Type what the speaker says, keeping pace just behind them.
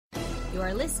You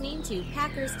are listening to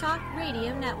Packers Talk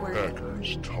Radio Network.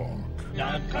 Packers Talk.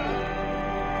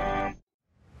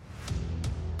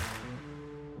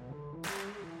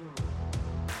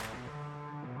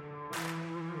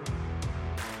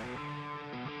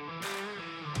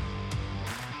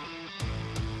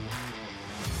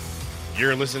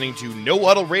 You're listening to No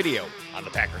Huddle Radio on the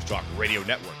Packers Talk Radio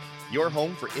Network, your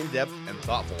home for in-depth and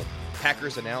thoughtful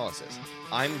Packers analysis.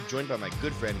 I'm joined by my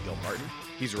good friend Gil Martin.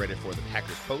 He's a writer for the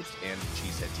Packers Post and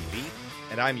Cheesehead TV,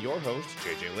 and I'm your host,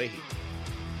 JJ Leahy.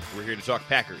 We're here to talk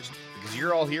Packers because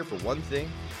you're all here for one thing,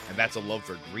 and that's a love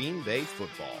for Green Bay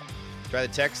football. Try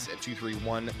the text at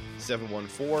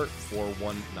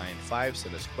 231-714-4195.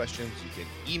 Send us questions. You can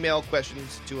email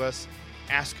questions to us,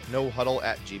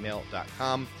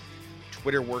 asknohuddle@gmail.com.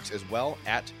 Twitter works as well,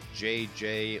 at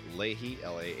JJ Leahy,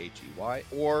 L-A-H-E-Y,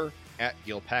 or at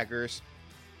Gil Packers.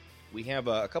 We have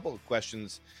a couple of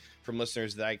questions from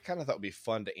listeners that I kind of thought would be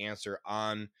fun to answer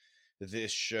on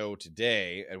this show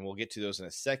today, and we'll get to those in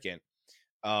a second.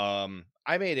 I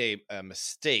made a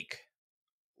mistake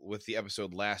with the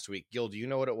episode last week. Gil, do you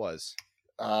know what it was?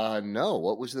 No.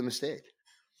 What was the mistake?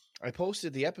 I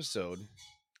posted the episode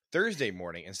Thursday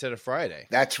morning instead of Friday.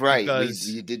 That's right.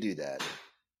 You did do that.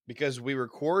 Because we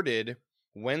recorded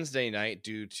Wednesday night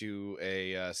due to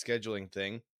a scheduling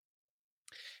thing.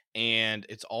 And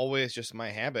it's always just my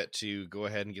habit to go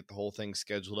ahead and get the whole thing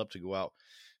scheduled up to go out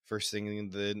first thing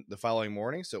the following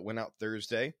morning. So it went out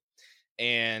Thursday.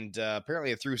 And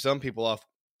apparently it threw some people off.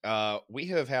 We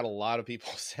have had a lot of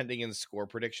people sending in score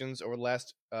predictions over the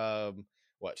last, 2-3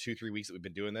 weeks that we've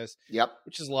been doing this. Yep.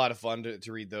 Which is a lot of fun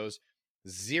to read those.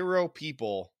 0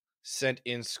 people sent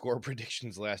in score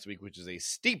predictions last week, which is a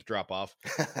steep drop off.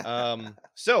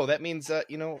 So that means, the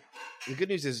good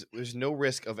news is there's no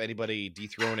risk of anybody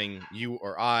dethroning you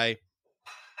or I.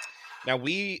 Now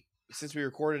since we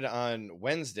recorded on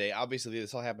Wednesday, obviously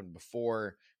this all happened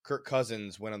before Kirk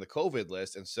Cousins went on the COVID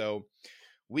list. And so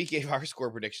we gave our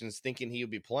score predictions thinking he would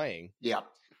be playing. Yeah.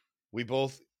 We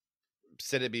both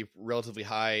said it'd be relatively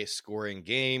high scoring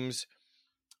games.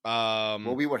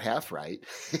 Well, we were half right.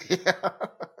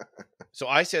 So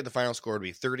I said the final score would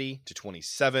be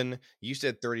 30-27. You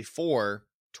said 34-27.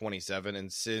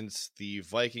 And since the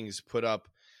Vikings put up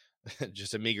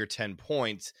just a meager 10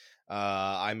 points,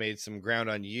 I made some ground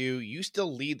on you. You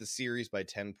still lead the series by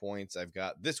 10 points. I've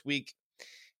got this week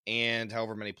and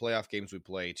however many playoff games we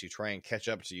play to try and catch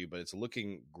up to you, but it's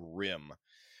looking grim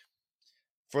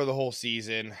for the whole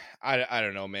season. I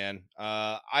don't know, man.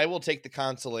 I will take the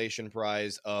consolation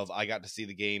prize of I got to see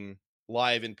the game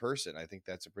live in person. I think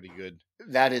that's a pretty good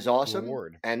That is awesome.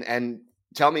 reward. And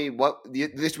tell me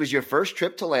this was your first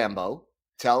trip to Lambeau.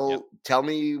 Tell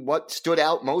me what stood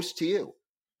out most to you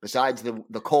besides the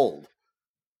cold.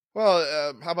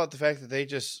 Well, how about the fact that they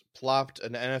just plopped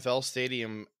an NFL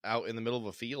stadium out in the middle of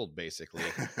a field, basically?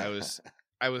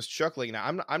 I was chuckling.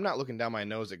 Now, I'm not looking down my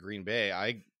nose at Green Bay.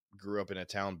 I grew up in a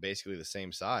town basically the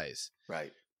same size.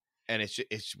 Right. And it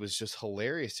was just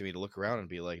hilarious to me to look around and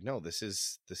be like, no, this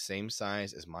is the same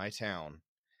size as my town.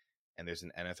 And there's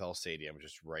an NFL stadium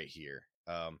just right here.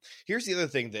 Here's the other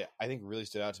thing that I think really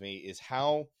stood out to me is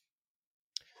how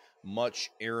much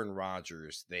Aaron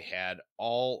Rodgers they had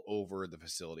all over the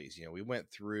facilities. We went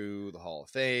through the Hall of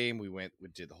Fame. We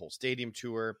did the whole stadium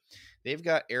tour. They've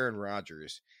got Aaron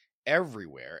Rodgers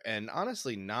everywhere. And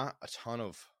honestly, not a ton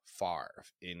of Favre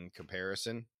in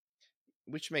comparison,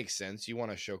 which makes sense. You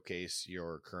want to showcase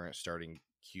your current starting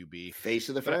QB, face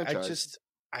of the but franchise.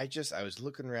 I was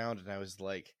looking around and I was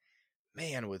like,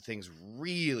 man, would things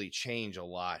really change a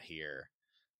lot here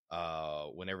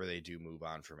whenever they do move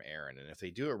on from Aaron? And if they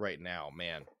do it right now,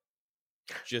 man,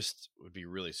 just would be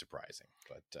really surprising.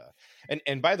 But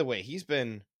and by the way, he's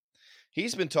been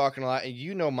talking a lot,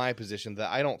 and my position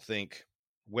that I don't think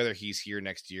whether he's here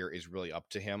next year is really up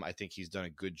to him. I think he's done a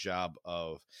good job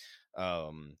of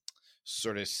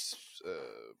sort of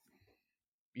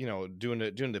doing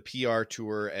the PR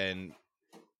tour and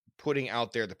putting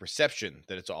out there the perception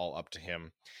that it's all up to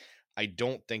him. I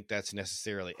don't think that's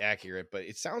necessarily accurate, but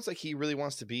it sounds like he really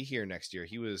wants to be here next year.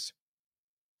 He was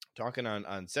talking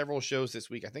on several shows this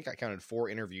week. I think I counted 4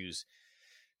 interviews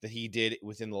that he did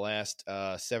within the last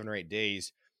 7 or 8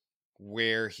 days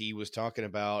where he was talking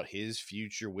about his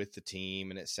future with the team,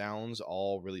 and it sounds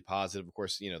all really positive. Of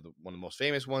course, one of the most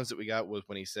famous ones that we got was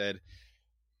when he said,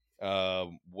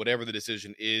 whatever the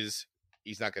decision is,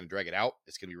 he's not going to drag it out.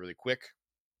 It's going to be really quick.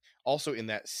 Also, in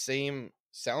that same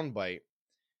soundbite,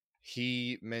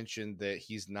 he mentioned that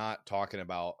he's not talking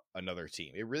about another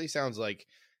team. It really sounds like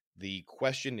the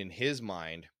question in his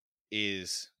mind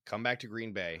is come back to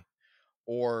Green Bay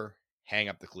or hang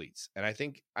up the cleats. And I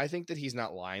think that he's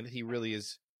not lying, that he really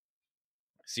is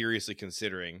seriously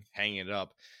considering hanging it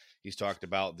up. He's talked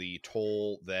about the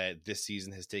toll that this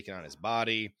season has taken on his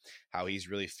body, how he's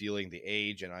really feeling the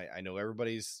age. And I know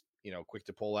everybody's, quick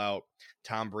to pull out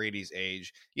Tom Brady's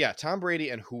age. Yeah, Tom Brady,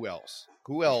 and who else?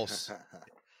 Who else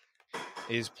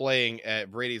is playing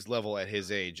at Brady's level at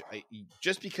his age?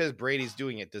 Just because Brady's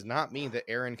doing it does not mean that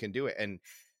Aaron can do it. And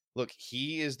look,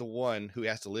 he is the one who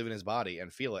has to live in his body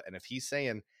and feel it. And if he's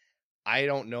saying, I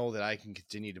don't know that I can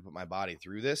continue to put my body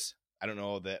through this, I don't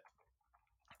know that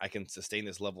I can sustain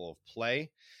this level of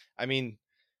play. I mean,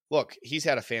 look, he's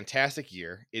had a fantastic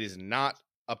year. It is not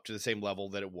up to the same level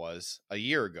that it was a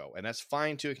year ago, and that's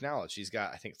fine to acknowledge. He's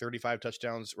got, I think, 35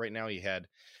 touchdowns right now. He had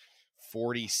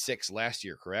 46 last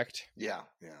year, correct? Yeah.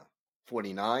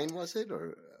 49 was it, or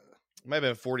it might have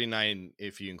been 49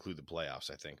 if you include the playoffs,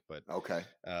 I think. But okay.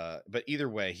 But either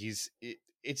way,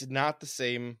 it's not the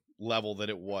same level that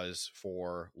it was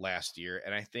for last year,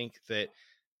 and I think that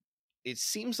it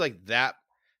seems like that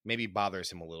maybe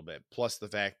bothers him a little bit. Plus the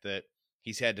fact that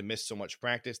he's had to miss so much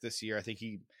practice this year. I think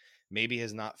he maybe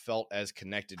has not felt as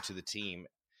connected to the team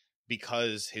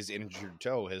because his injured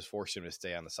toe has forced him to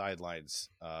stay on the sidelines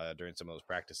during some of those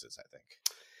practices, I think.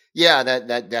 Yeah,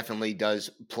 that definitely does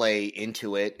play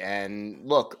into it. And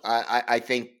look, I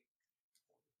think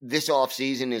this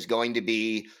offseason is going to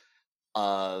be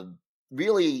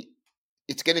really,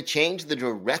 it's going to change the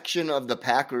direction of the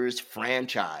Packers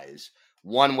franchise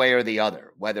one way or the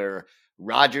other. Whether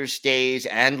Rodgers stays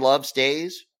and Love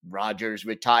stays, Rodgers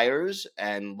retires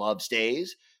and Love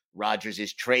stays, Rodgers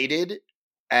is traded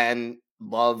and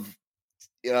Love,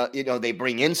 they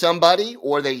bring in somebody,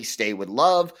 or they stay with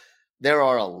Love. There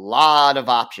are a lot of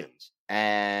options.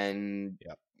 And,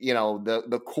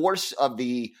 the course of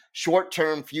the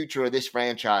short-term future of this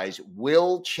franchise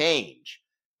will change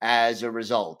as a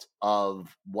result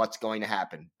of what's going to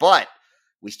happen. But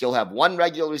we still have one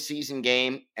regular season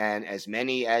game and as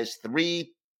many as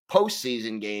 3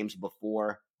 postseason games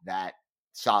before that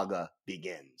saga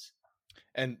begins.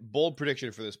 And bold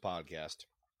prediction for this podcast.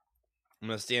 I'm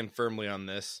going to stand firmly on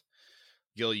this.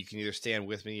 Gil, you can either stand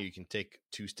with me or you can take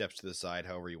 2 steps to the side,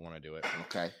 however you want to do it.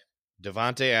 Okay.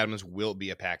 Davante Adams will be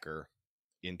a Packer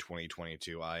in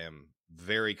 2022. I am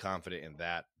very confident in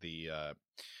that. The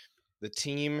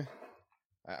team,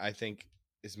 I think,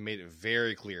 has made it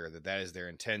very clear that is their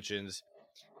intentions,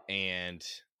 and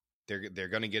they're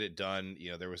going to get it done.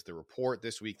 There was the report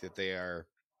this week that they are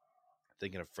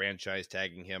thinking of franchise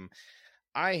tagging him.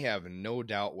 I have no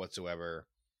doubt whatsoever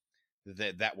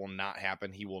that will not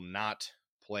happen. He will not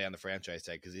play on the franchise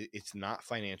tag because it's not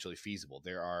financially feasible.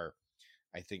 There are,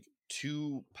 I think,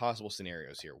 2 possible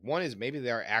scenarios here. One is maybe they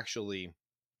are actually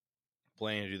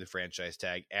planning to do the franchise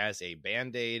tag as a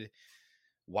Band-Aid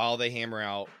while they hammer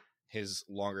out his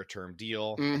longer term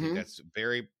deal. I think that's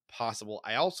very possible.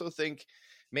 I also think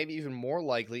maybe even more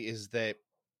likely is that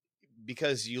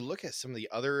because you look at some of the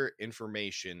other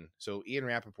information. So Ian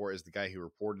Rappaport is the guy who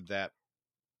reported that,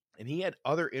 and he had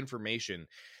other information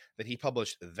that he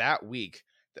published that week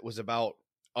that was about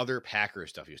other Packers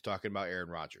stuff. He was talking about Aaron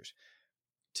Rodgers.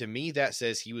 To me, that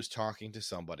says he was talking to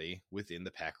somebody within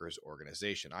the Packers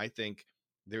organization. I think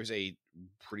there's a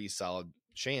pretty solid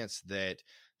chance that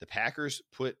the Packers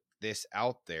put this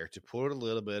out there to put a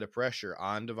little bit of pressure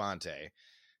on Davante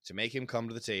to make him come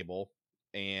to the table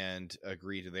and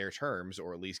agree to their terms,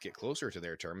 or at least get closer to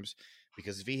their terms.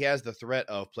 Because if he has the threat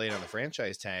of playing on the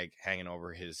franchise tag hanging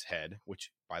over his head,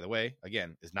 which, by the way,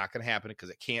 again, is not going to happen because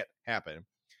it can't happen.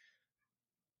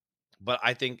 But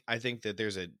I think that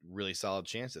there's a really solid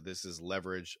chance that this is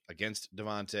leverage against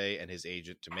Davante and his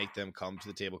agent to make them come to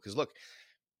the table. Because look,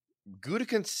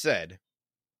 Gutekunst said,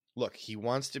 look, he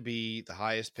wants to be the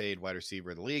highest paid wide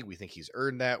receiver in the league. We think he's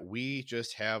earned that. We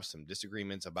just have some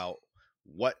disagreements about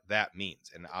what that means.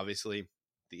 And obviously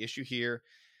the issue here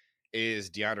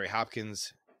is DeAndre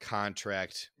Hopkins'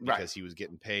 contract, because he was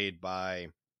getting paid by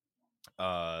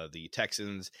the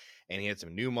Texans, and he had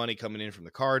some new money coming in from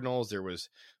the Cardinals. There was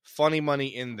funny money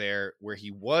in there where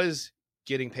he was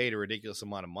getting paid a ridiculous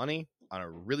amount of money on a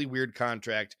really weird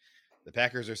contract. The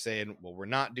Packers are saying, well, we're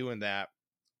not doing that,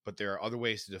 but there are other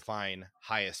ways to define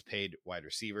highest paid wide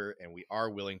receiver, and we are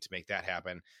willing to make that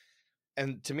happen.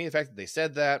 And to me, the fact that they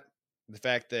said that, the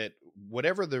fact that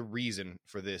whatever the reason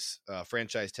for this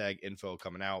franchise tag info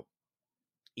coming out,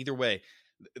 either way,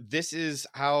 this is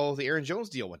how the Aaron Jones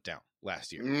deal went down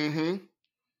last year. Mm-hmm.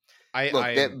 I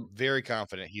am very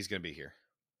confident he's going to be here.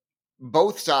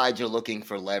 Both sides are looking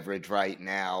for leverage right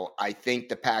now. I think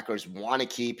the Packers want to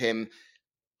keep him.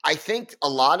 I think a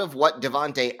lot of what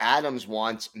Davante Adams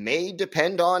wants may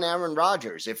depend on Aaron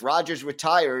Rodgers. If Rodgers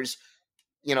retires,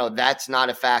 that's not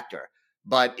a factor.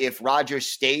 But if Rodgers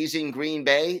stays in Green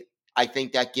Bay, I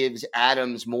think that gives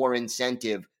Adams more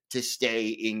incentive to stay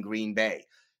in Green Bay.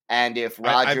 And if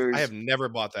Rodgers, I have never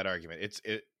bought that argument.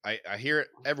 I hear it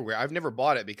everywhere. I've never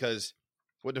bought it because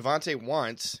what Davante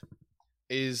wants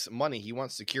is money. He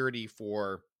wants security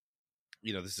for,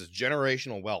 this is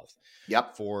generational wealth.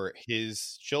 Yep. For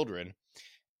his children.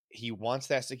 He wants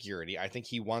that security. I think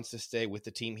he wants to stay with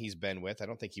the team he's been with. I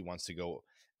don't think he wants to go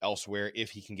elsewhere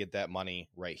if he can get that money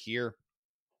right here.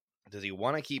 Does he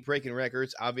want to keep breaking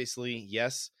records? Obviously,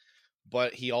 yes.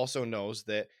 But he also knows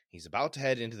that he's about to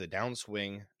head into the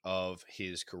downswing of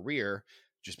his career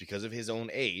just because of his own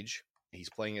age. He's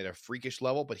playing at a freakish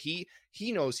level, but he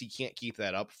knows he can't keep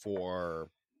that up for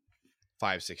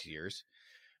 5-6 years.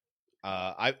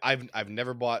 I've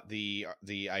never bought the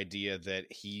idea that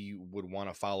he would want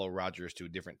to follow Rodgers to a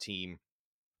different team.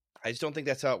 I just don't think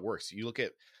that's how it works. You look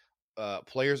at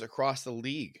players across the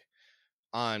league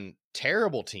on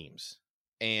terrible teams,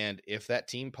 and if that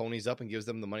team ponies up and gives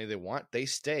them the money they want, they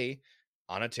stay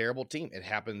on a terrible team. It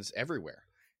happens everywhere.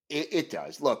 It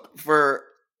does. Look,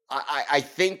 I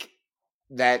think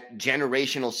that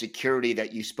generational security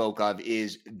that you spoke of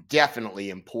is definitely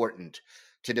important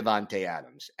to Davante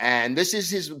Adams. And this is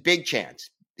his big chance.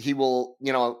 He will,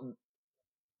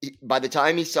 by the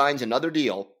time he signs another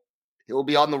deal, he'll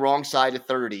be on the wrong side of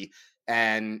 30.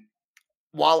 And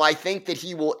while I think that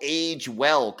he will age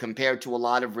well compared to a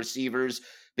lot of receivers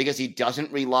because he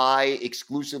doesn't rely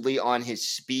exclusively on his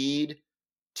speed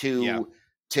to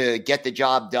get the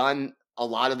job done, a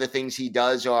lot of the things he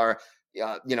does are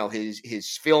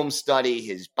his film study,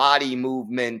 his body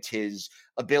movement, his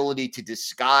ability to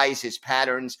disguise his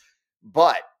patterns.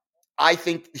 But I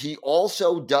think he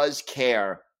also does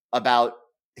care about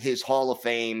his Hall of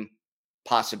Fame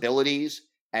possibilities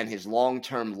and his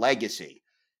long-term legacy.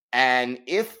 And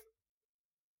if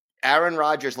Aaron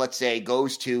Rodgers, let's say,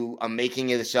 goes to, I'm making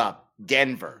this up,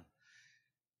 Denver,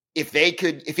 if he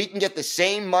can get the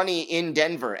same money in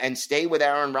Denver and stay with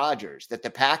Aaron Rodgers that the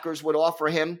Packers would offer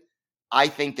him, I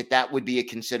think that would be a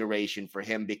consideration for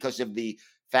him because of the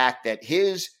fact that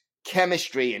his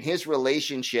chemistry and his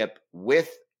relationship with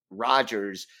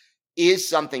Rodgers is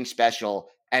something special,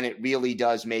 and it really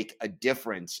does make a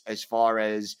difference as far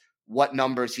as what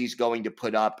numbers he's going to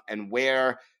put up and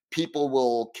where people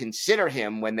will consider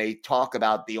him when they talk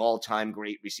about the all-time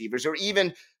great receivers or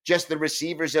even just the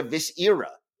receivers of this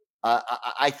era.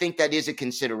 I think that is a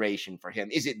consideration for him.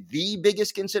 Is it the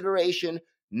biggest consideration?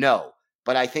 No.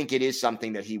 But I think it is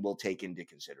something that he will take into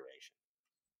consideration.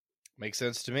 Makes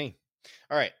sense to me.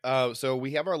 All right. So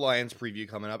we have our Lions preview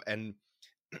coming up, and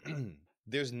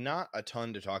there's not a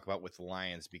ton to talk about with the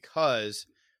Lions because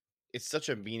it's such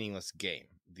a meaningless game.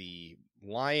 The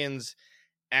Lions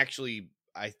actually,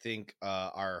 I think,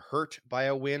 are hurt by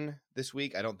a win this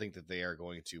week. I don't think that they are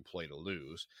going to play to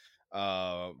lose.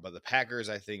 But the Packers,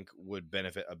 I think, would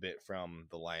benefit a bit from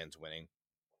the Lions winning.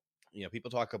 People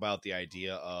talk about the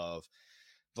idea of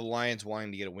the Lions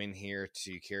wanting to get a win here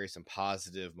to carry some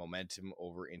positive momentum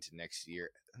over into next year.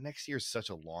 Next year is such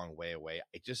a long way away.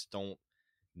 I just don't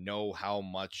know how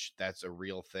much that's a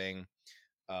real thing.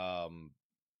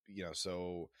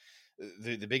 So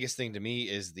the biggest thing to me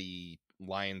is the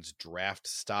Lions draft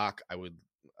stock. I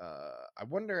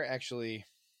wonder actually.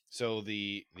 So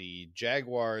the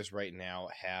Jaguars right now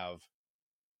have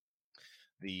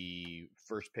the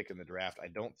first pick in the draft. I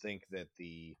don't think that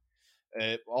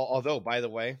although, by the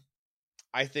way,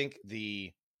 I think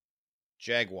the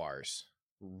Jaguars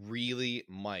really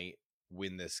might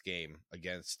win this game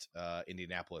against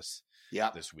Indianapolis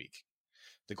this week.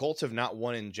 The Colts have not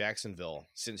won in Jacksonville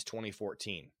since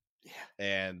 2014. Yeah.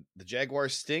 And the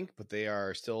Jaguars stink, but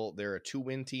they're a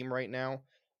 2-win team right now.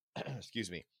 Excuse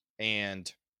me.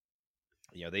 And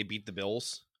they beat the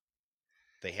Bills.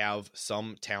 They have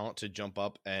some talent to jump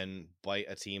up and bite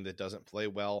a team that doesn't play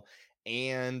well.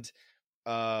 And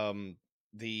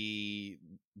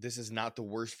this is not the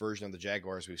worst version of the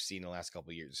Jaguars we've seen in the last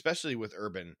couple of years, especially with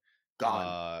Urban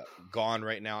gone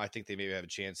right now. I think they maybe have a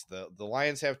chance. The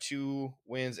Lions have 2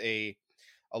 wins, a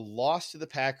loss to the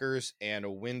Packers and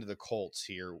a win to the Colts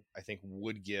here, I think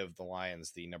would give the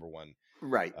Lions the number 1.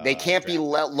 Right. They can't be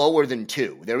lower than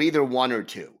 2. They're either 1 or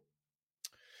 2.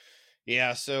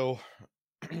 Yeah, so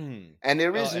and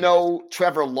there is no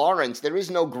Trevor Lawrence. There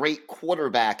is no great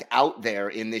quarterback out there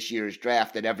in this year's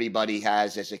draft that everybody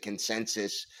has as a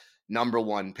consensus number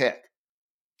 1 pick.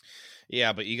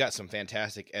 Yeah, but you got some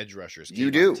fantastic edge rushers.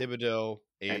 You do. Thibodeau,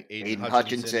 Aiden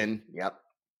Hutchinson. Yep.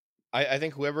 I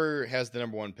think whoever has the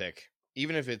number 1 pick,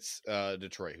 even if it's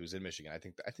Detroit, who's in Michigan, I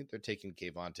think they're taking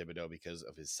Kayvon Thibodeau because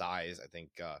of his size. I think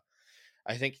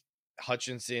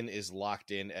Hutchinson is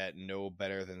locked in at no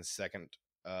better than second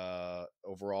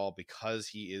overall because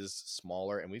he is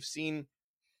smaller, and we've seen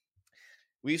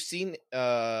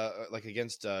like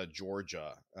against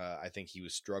Georgia, I think he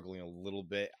was struggling a little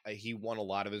bit. He won a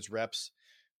lot of his reps,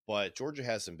 but Georgia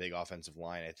has some big offensive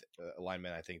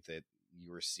linemen. I think that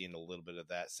you were seeing a little bit of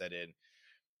that set in.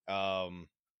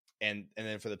 And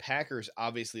then for the Packers,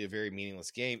 obviously a very meaningless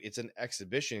game. It's an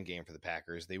exhibition game for the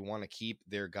Packers. They want to keep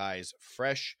their guys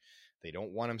fresh. They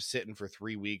don't want them sitting for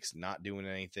 3 weeks, not doing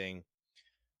anything.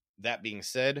 That being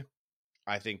said,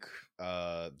 I think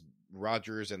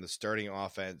Rodgers and the starting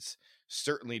offense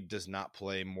certainly does not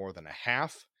play more than a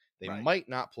half. They might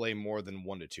not play more than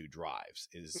 1 to 2 drives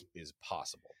is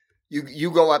possible.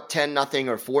 You go up 10-0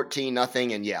 or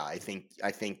 14-0, and yeah, I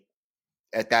think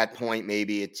at that point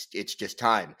maybe it's just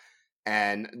time.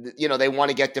 And they want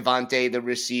to get Devontae the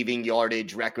receiving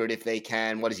yardage record if they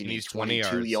can. What does he need?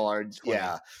 22 yards. 20.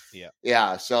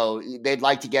 Yeah. So they'd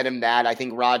like to get him that. I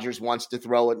think Rodgers wants to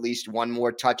throw at least one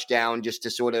more touchdown just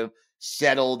to sort of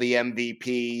settle the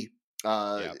MVP,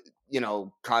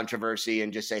 controversy,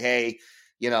 and just say, hey,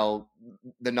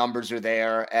 the numbers are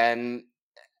there, and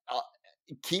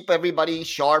keep everybody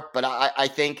sharp. But I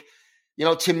think,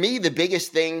 to me, the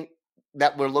biggest thing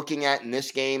that we're looking at in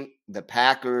this game, the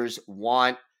Packers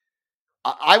I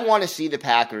want to see the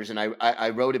Packers, and I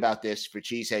wrote about this for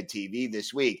Cheesehead TV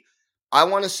this week. I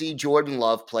want to see Jordan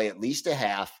Love play at least a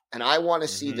half, and I want to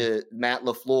see the Matt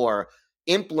LaFleur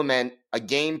implement a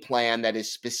game plan that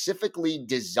is specifically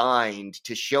designed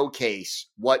to showcase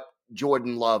what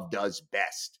Jordan Love does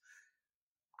best.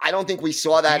 I don't think we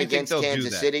saw that against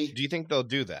Kansas City. Do you think they'll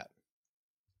do that?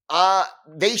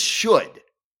 They should.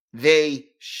 They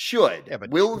should. Yeah, but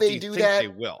will they do that? They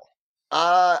will.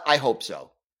 I hope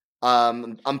so.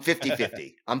 I'm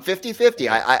 50-50. I'm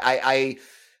 50-50.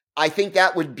 I think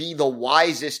that would be the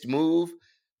wisest move.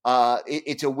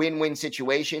 It's a win-win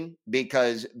situation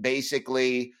because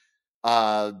basically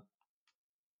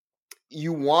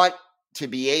you want to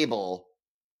be able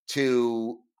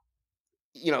to,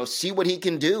 see what he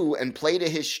can do and play to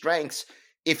his strengths.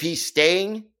 If he's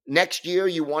staying next year,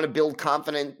 you want to build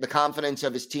the confidence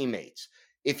of his teammates.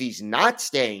 If he's not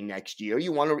staying next year,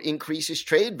 you want to increase his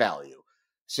trade value.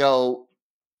 So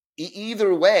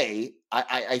either way,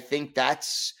 I think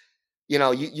that's,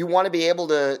 you want to be able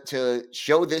to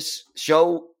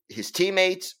show his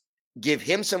teammates, give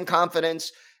him some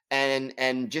confidence,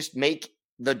 and just make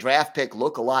the draft pick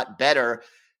look a lot better.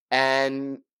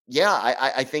 And yeah,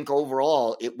 I think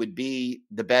overall it would be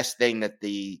the best thing that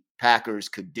the Packers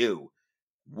could do.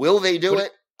 Will they do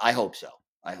it? I hope so.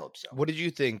 What did you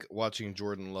think watching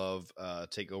Jordan Love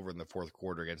take over in the fourth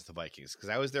quarter against the Vikings? Because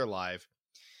I was there live,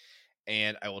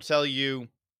 and I will tell you,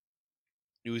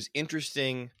 it was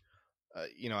interesting.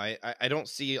 I don't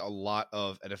see a lot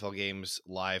of NFL games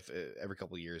live. Every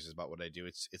couple of years is about what I do.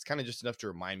 It's kind of just enough to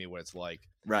remind me what it's like.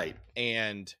 Right.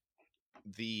 And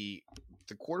the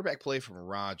quarterback play from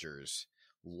Rodgers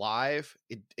live,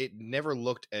 it never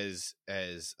looked as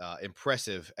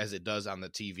impressive as it does on the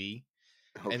TV.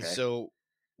 Okay. And so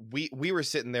we were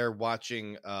sitting there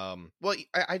watching.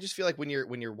 I just feel like when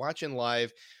you're watching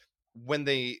live, when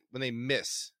they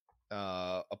miss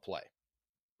a play,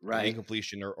 right, an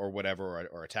incompletion or whatever,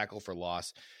 or a tackle for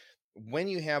loss, when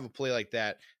you have a play like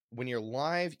that, when you're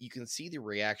live, you can see the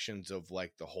reactions of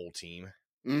like the whole team.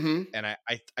 Mm-hmm. And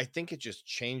I think it just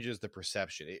changes the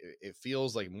perception. It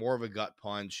feels like more of a gut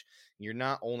punch. You're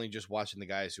not only just watching the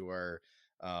guys who are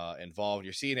involved,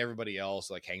 you're seeing everybody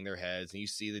else like hang their heads, and you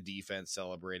see the defense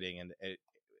celebrating, and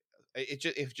it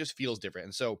just feels different.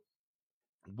 And so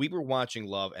we were watching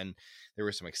Love, and there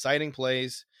were some exciting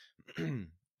plays.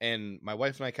 And my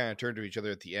wife and I kind of turned to each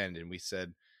other at the end, and we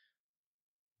said,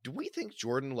 do we think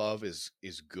Jordan Love is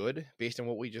good based on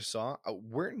what we just saw?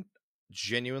 We're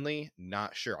genuinely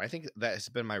not sure. I think that has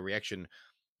been my reaction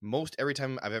most every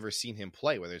time I've ever seen him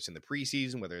play, whether it's in the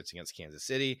preseason, whether it's against Kansas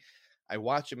City. I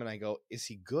watch him and I go, is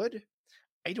he good?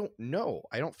 I don't know.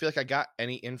 I don't feel like I got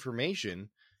any information.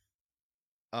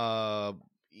 Because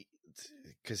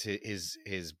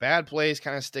his bad plays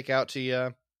kind of stick out to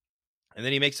you. And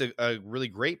then he makes a really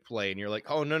great play, and you're like,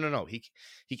 oh, no.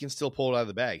 He can still pull it out of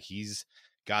the bag. He's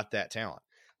got that talent.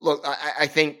 Look, I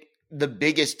think the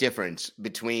biggest difference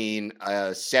between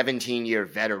a 17-year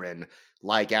veteran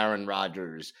like Aaron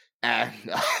Rodgers and,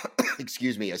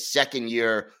 a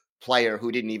second-year player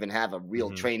who didn't even have a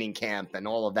real training camp and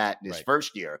all of that in his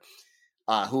first year,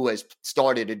 who has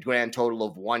started a grand total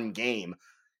of one game,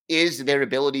 is their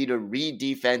ability to read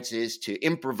defenses, to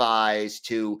improvise,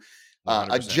 to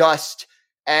adjust.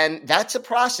 And that's a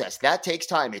process. That takes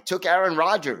time. It took Aaron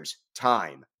Rodgers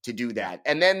time to do that.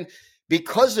 And then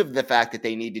because of the fact that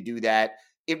they need to do that,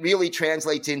 it really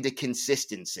translates into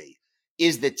consistency.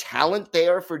 Is the talent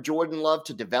there for Jordan Love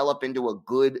to develop into a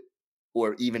good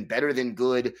or even better than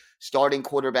good starting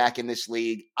quarterback in this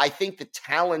league? I think the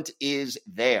talent is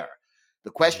there.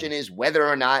 The question is whether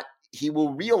or not he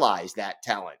will realize that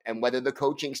talent and whether the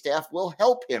coaching staff will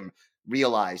help him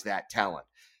realize that talent.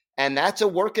 And that's a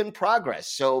work in progress.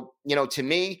 So, to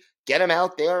me, get him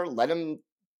out there, let him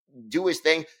do his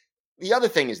thing. The other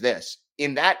thing is this: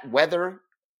 in that weather,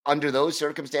 under those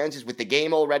circumstances, with the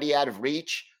game already out of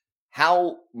reach,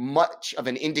 how much of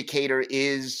an indicator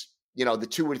is, the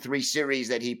 2 or 3 series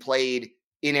that he played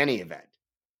in any event?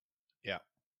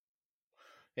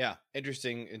 Yeah.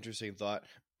 Interesting thought.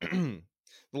 The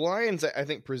Lions, I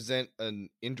think, present an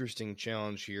interesting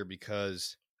challenge here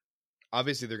because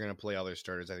obviously they're going to play all their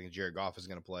starters. I think Jared Goff is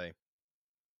going to play.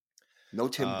 No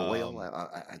Tim Boyle.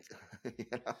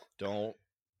 Don't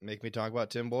make me talk about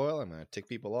Tim Boyle. I'm going to tick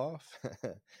people off.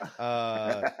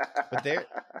 But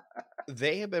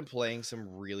they have been playing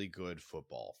some really good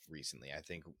football recently. I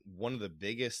think one of the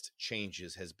biggest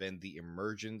changes has been the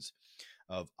emergence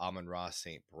of Amon-Ra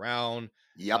St. Brown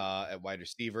at wide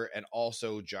receiver, and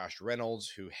also Josh Reynolds,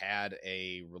 who had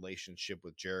a relationship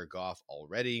with Jared Goff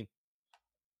already.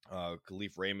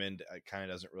 Khalif Raymond kind of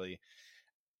doesn't really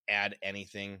add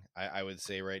anything. I would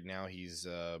say right now he's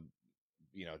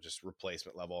just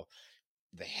replacement level.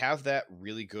 They have that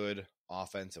really good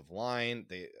offensive line.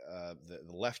 The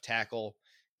left tackle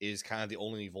is kind of the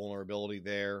only vulnerability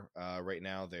there right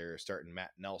now. They're starting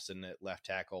Matt Nelson at left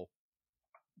tackle.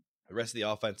 The rest of the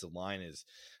offensive line is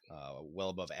well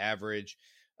above average.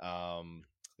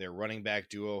 Their running back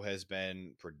duo has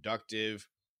been productive.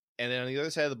 And then on the other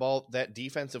side of the ball, that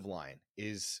defensive line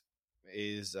is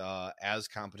as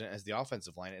competent as the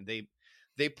offensive line. And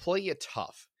they play it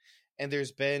tough. And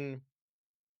there's been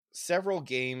several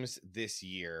games this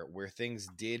year where things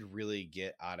did really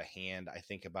get out of hand. I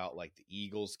think about like the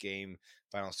Eagles game,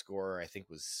 final score, I think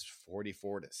was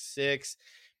 44-6.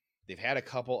 They've had a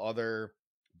couple other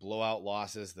blowout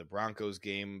losses. The Broncos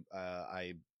game,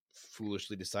 I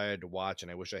foolishly decided to watch,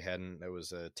 and I wish I hadn't. That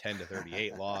was a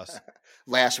 10-38 loss.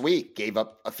 Last week, gave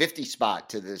up a 50 spot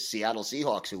to the Seattle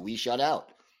Seahawks, who we shut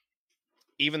out.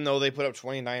 Even though they put up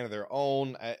 29 of their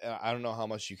own, I don't know how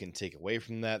much you can take away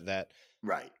from that.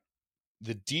 Right.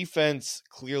 The defense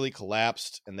clearly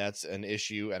collapsed, and that's an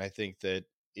issue. And I think that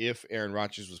if Aaron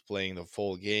Rodgers was playing the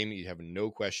full game, you'd have no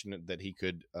question that he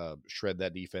could shred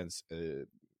that defense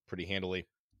pretty handily.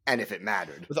 And if it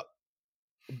mattered.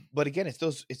 But again,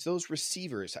 it's those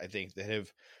receivers, I think, that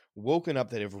have woken up,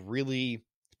 that have really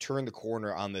turned the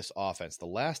corner on this offense. The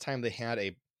last time they had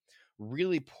a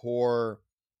really poor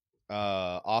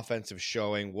offensive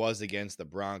showing was against the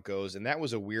Broncos, and that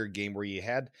was a weird game where you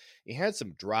had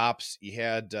some drops. You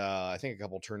had I think a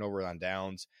couple turnovers on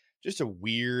downs. Just a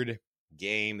weird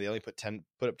game. They only put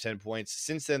up 10 points.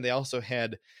 Since then, they also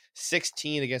had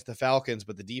 16 against the Falcons,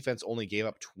 but the defense only gave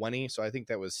up 20. So I think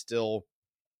that was still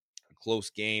a close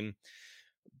game.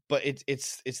 But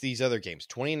it's these other games: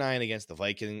 29 against the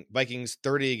Vikings,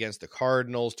 30 against the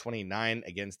Cardinals, 29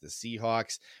 against the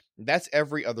Seahawks. That's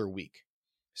every other week.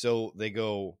 So they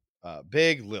go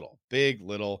big, little, big.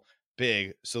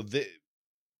 So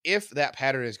if that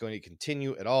pattern is going to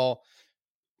continue at all,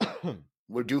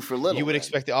 we're due for little. You would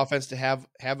expect the offense to have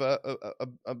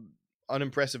a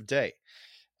unimpressive day.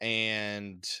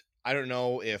 And I don't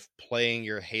know if playing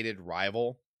your hated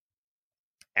rival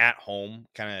at home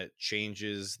kind of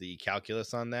changes the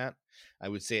calculus on that. I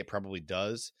would say it probably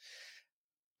does.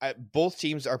 Both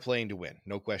teams are playing to win.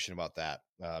 No question about that.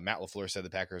 Matt LaFleur said the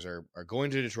Packers are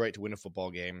going to Detroit to win a football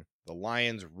game. The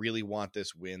Lions really want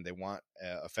this win. They want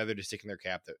a feather to stick in their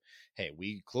cap that, hey,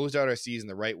 we closed out our season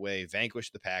the right way,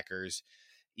 vanquished the Packers.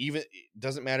 Even it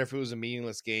doesn't matter if it was a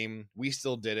meaningless game. We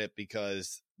still did it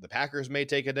because the Packers may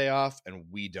take a day off and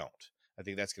we don't. I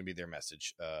think that's going to be their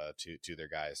message to their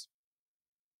guys.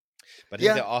 But I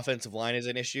think the offensive line is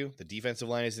an issue. The defensive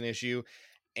line is an issue.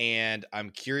 And I'm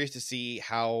curious to see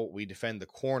how we defend the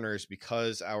corners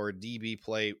because our DB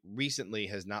play recently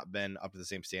has not been up to the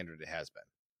same standard it has been.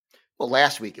 Well,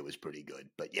 last week it was pretty good,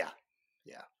 but yeah.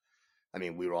 I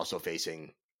mean, we were also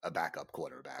facing a backup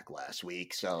quarterback last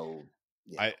week, so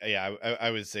yeah.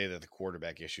 I would say that the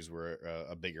quarterback issues were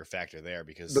a bigger factor there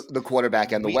because the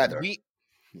quarterback and the weather.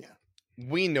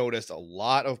 We noticed a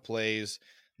lot of plays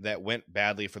that went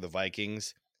badly for the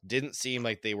Vikings. Didn't seem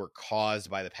like they were caused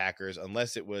by the Packers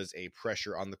unless it was a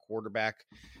pressure on the quarterback.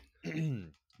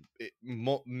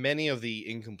 Many of the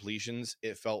incompletions,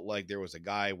 it felt like there was a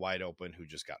guy wide open who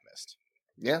just got missed.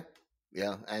 Yeah.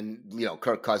 Yeah. And,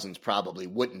 Kirk Cousins probably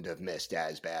wouldn't have missed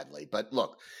as badly. But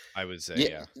look, I would say,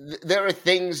 yeah. There are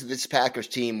things this Packers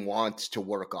team wants to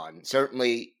work on.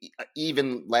 Certainly,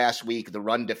 even last week, the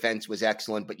run defense was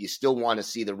excellent, but you still want to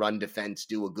see the run defense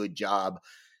do a good job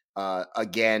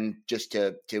again, just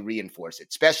to reinforce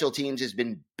it. Special teams has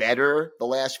been better the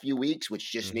last few weeks,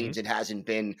 which just means it hasn't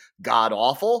been god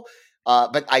awful.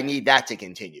 But I need that to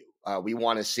continue. We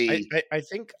want to see. I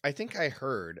think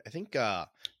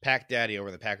Pack Daddy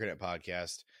over the Packernet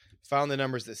podcast found the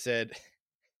numbers that said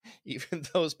even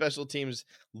though special teams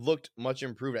looked much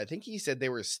improved, I think he said they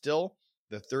were still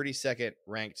the 32nd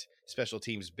ranked special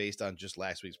teams based on just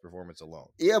last week's performance alone.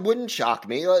 Yeah, it wouldn't shock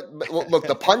me. Look,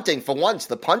 the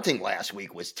punting last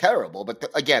week was terrible. But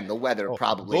again, the weather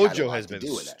probably Bojo has been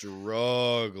do with it.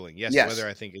 Struggling. Yes, the weather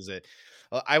I think is it.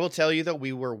 I will tell you though,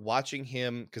 we were watching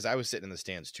him because I was sitting in the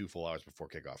stands 2 full hours before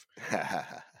kickoff.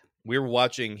 We were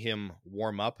watching him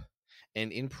warm up,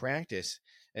 and in practice,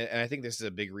 and I think this is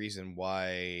a big reason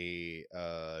why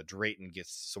Drayton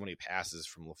gets so many passes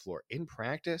from LaFleur. In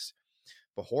practice,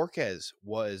 Bojorquez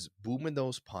was booming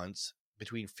those punts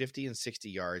between 50 and 60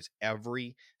 yards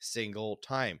every single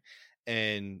time.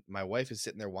 And my wife is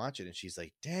sitting there watching, and she's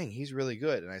like, dang, he's really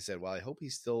good. And I said, well, I hope he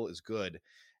still is good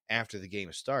after the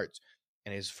game starts.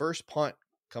 And his first punt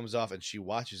comes off, and she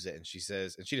watches it, and she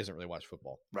says, and she doesn't really watch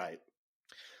football. Right.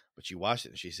 But she watched it,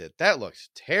 and she said, that looked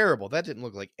terrible. That didn't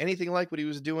look like anything like what he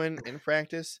was doing in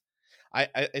practice. I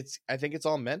think it's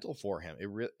all mental for him.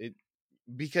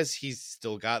 Because he's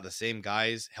still got the same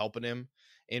guys helping him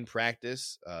in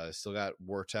practice. Still got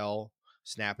Wortel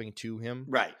snapping to him.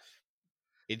 Right.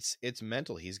 It's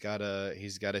mental. He's got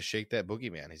to shake that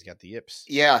boogeyman. He's got the yips.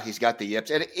 Yeah, he's got the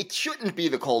yips. And it shouldn't be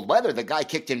the cold weather. The guy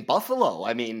kicked in Buffalo.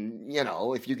 I mean,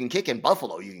 if you can kick in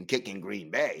Buffalo, you can kick in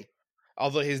Green Bay.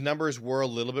 Although his numbers were a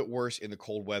little bit worse in the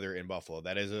cold weather in Buffalo.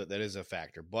 That is a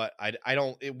factor. But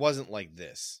it wasn't like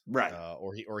this. Right.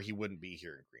 Or he wouldn't be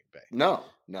here in Green Bay. No,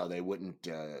 they wouldn't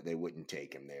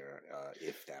take him there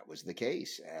if that was the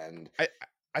case. And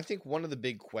I think one of the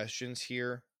big questions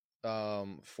here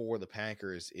for the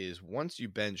Packers is once you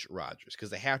bench Rodgers, because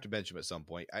they have to bench him at some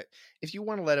point. If you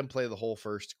want to let him play the whole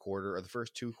first quarter or the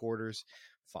first 2 quarters,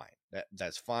 fine.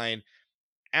 That's fine.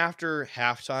 After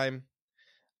halftime,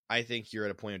 I think you're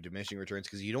at a point of diminishing returns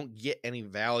because you don't get any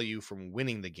value from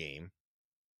winning the game.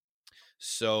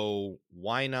 So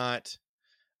why not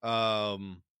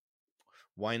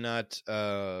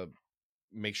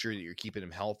make sure that you're keeping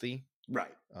him healthy?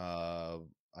 Right. I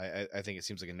think it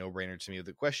seems like a no-brainer to me.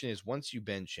 The question is, once you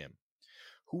bench him,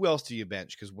 who else do you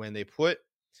bench? Because when they put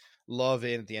Love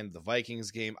in at the end of the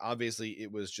Vikings game, obviously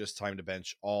it was just time to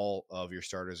bench all of your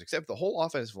starters, except the whole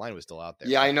offensive line was still out there.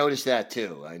 Yeah, I noticed that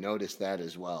too. I noticed that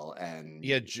as well. And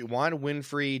Juwan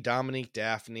Winfrey, Dominique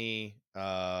Daphne,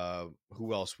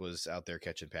 who else was out there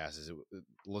catching passes?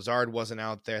 Lazard wasn't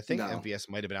out there. I think MVS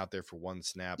might have been out there for 1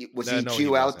 snap. Was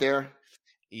EQ out there?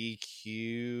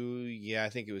 EQ, yeah, I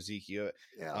think it was EQ.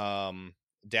 Yeah.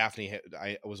 Daphne,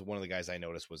 I was one of the guys I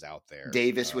noticed was out there.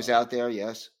 Davis was out there,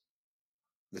 yes.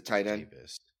 The tight end.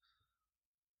 Davis.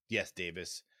 Yes,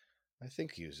 Davis. I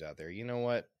think he was out there. You know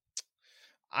what?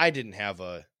 I didn't have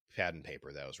a pad and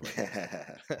paper that was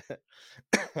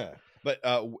right. But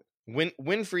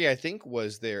Winfrey, I think,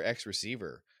 was their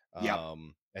ex-receiver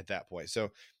at that point.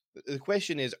 So the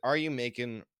question is, are you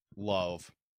making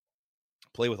Love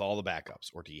play with all the backups,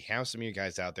 or do you have some of your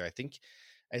guys out there? I think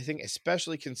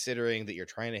especially considering that you're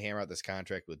trying to hammer out this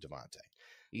contract with Davante,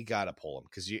 you got to pull him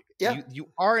because you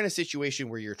are in a situation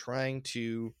where you're trying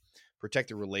to protect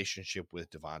the relationship with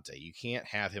Davante. You can't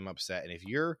have him upset. And if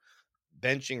you're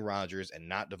benching Rodgers and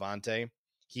not Davante,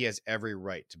 he has every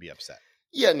right to be upset.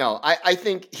 Yeah, no, I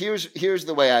think here's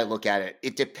the way I look at it.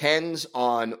 It depends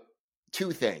on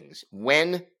 2 things.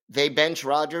 When they bench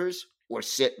Rodgers or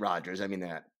sit Rodgers. I mean, they're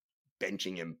not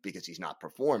benching him because he's not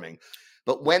performing.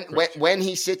 But when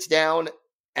he sits down,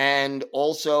 and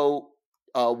also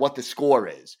what the score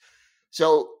is.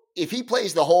 So if he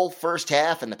plays the whole first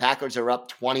half and the Packers are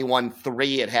up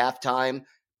 21-3 at halftime,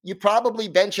 you probably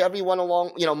bench everyone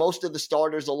along, most of the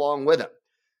starters along with him.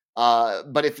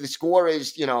 But if the score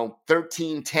is,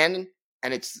 13-10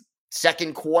 and it's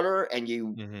second quarter and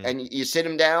you sit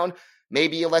him down,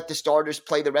 maybe you let the starters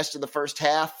play the rest of the first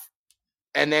half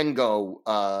and then go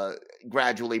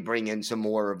gradually bring in some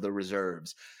more of the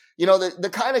reserves. The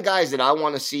kind of guys that I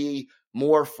want to see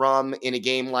more from in a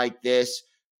game like this,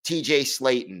 TJ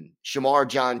Slayton, Shamar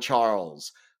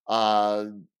John-Charles,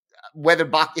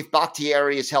 if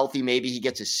Bakhtiari is healthy, maybe he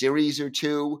gets a series or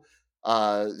 2.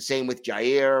 Same with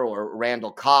Jair or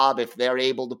Randall Cobb if they're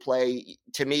able to play.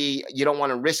 To me, you don't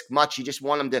want to risk much. You just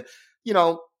want them to,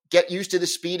 get used to the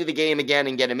speed of the game again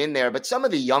and get him in there. But some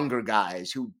of the younger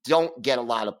guys who don't get a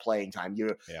lot of playing time,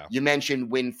 you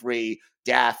mentioned Winfrey,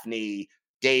 Daphne,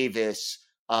 Davis,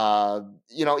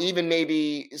 even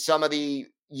maybe some of the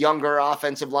younger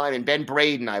offensive linemen, Ben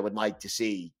Braden, I would like to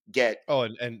see get. Oh,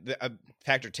 and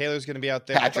Patrick Taylor's going to be out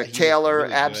there. Patrick Taylor,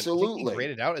 really absolutely. I think he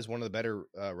graded out as one of the better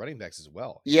running backs as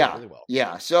well. He did really well.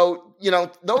 Yeah. So,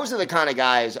 those are the kind of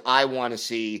guys I want to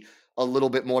see a little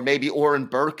bit more. Maybe Oren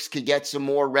Burks could get some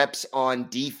more reps on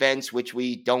defense, which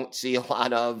we don't see a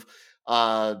lot of.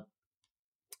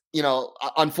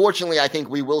 Unfortunately, I think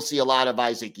we will see a lot of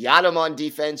Isaac Yiadom on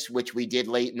defense, which we did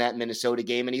late in that Minnesota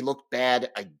game, and he looked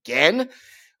bad again.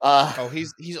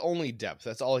 He's only depth.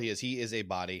 That's all he is. He is a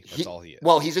body. That's all he is.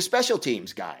 Well, he's a special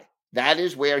teams guy. That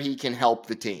is where he can help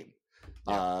the team.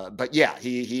 Yeah. But yeah,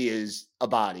 he is a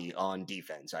body on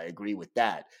defense. I agree with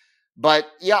that. But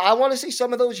yeah, I want to see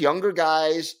some of those younger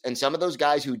guys and some of those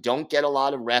guys who don't get a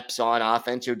lot of reps on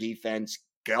offense or defense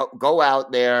go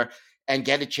out there and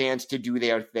get a chance to do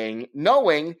their thing,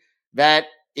 knowing that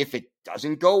if it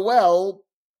doesn't go well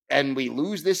and we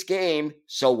lose this game,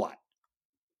 so what?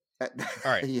 All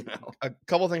right. A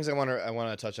couple things I want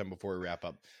to touch on before we wrap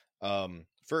up.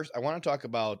 First, I want to talk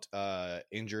about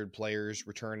injured players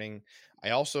returning. I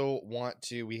also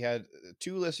we had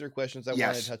 2 listener questions I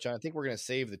wanted to touch on. I think we're going to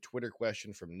save the Twitter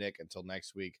question from Nick until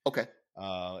next week. Okay.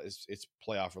 It's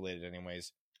playoff related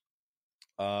anyways.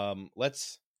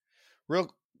 Let's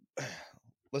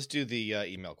do the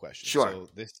email question. Sure. So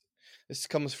this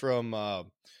comes from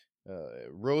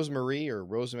Rosemary,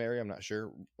 I'm not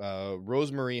sure.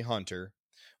 Rosemary Hunter.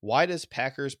 Why does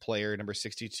Packers player number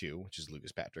 62, which is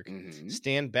Lucas Patrick,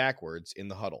 stand backwards in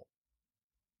the huddle?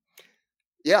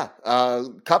 Yeah, a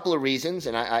couple of reasons,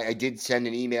 and I did send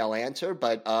an email answer,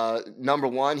 but number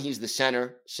one, he's the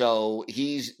center, so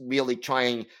he's really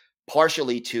trying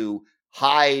partially to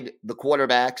hide the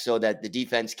quarterback so that the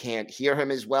defense can't hear him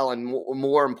as well, and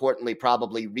more importantly,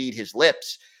 probably read his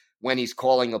lips when he's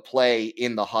calling a play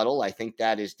in the huddle. I think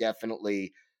that is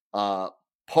definitely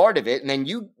part of it. And then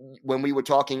when we were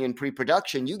talking in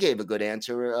pre-production, you gave a good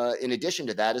answer in addition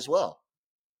to that as well.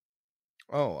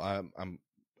 Oh, I'm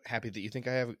happy that you think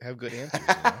I have good answers.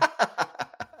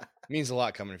 Means a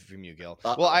lot coming from you, Gil.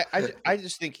 Well, I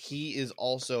just think he is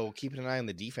also keeping an eye on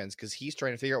the defense because he's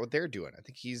trying to figure out what they're doing. I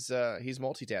think he's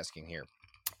multitasking here.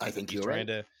 I think he's you're trying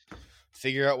to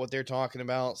figure out what they're talking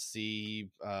about. See,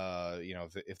 I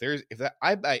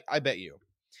bet you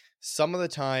some of the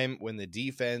time when the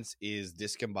defense is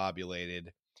discombobulated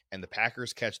and the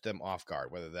Packers catch them off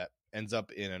guard, whether that ends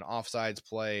up in an offsides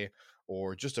play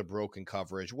or just a broken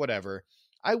coverage, whatever.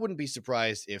 I wouldn't be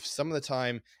surprised if some of the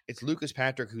time it's Lucas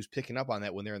Patrick who's picking up on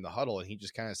that when they're in the huddle and he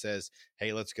just kind of says,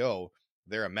 "Hey, let's go."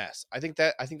 They're a mess. I think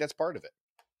that's part of it.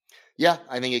 Yeah,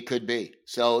 I think it could be.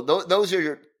 So those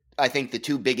are, I think, the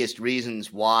 2 biggest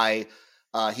reasons why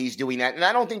he's doing that. And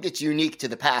I don't think it's unique to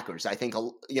the Packers. I think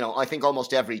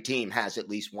almost every team has at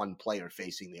least one player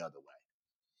facing the other way.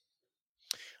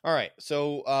 All right.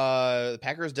 So the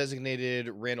Packers designated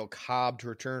Randall Cobb to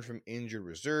return from injured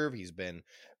reserve. He's been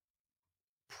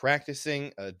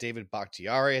practicing. David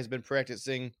Bakhtiari has been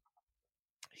practicing.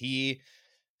 He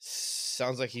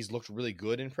sounds like he's looked really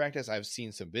good in practice. I've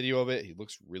seen some video of it. He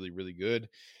looks really, really good.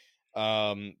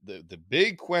 The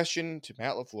big question to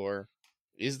Matt LaFleur,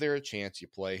 is there a chance you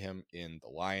play him in the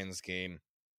Lions game?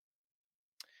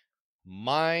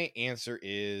 My answer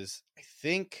is, I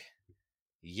think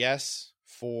yes,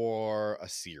 for a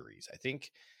series. I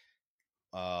think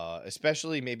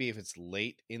especially maybe if it's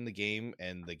late in the game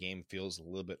and the game feels a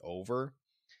little bit over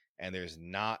and there's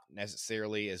not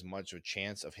necessarily as much of a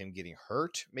chance of him getting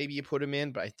hurt, maybe you put him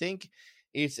in. But I think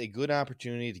it's a good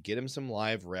opportunity to get him some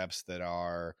live reps that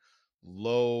are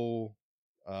low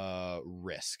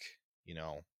risk.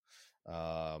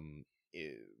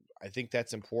 I think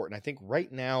that's important. I think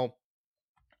right now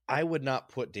I would not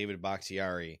put David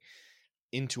Bakhtiari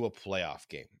into a playoff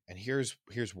game. And here's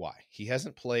why. He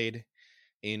hasn't played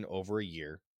in over a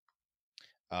year.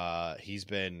 He's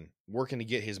been working to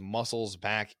get his muscles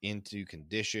back into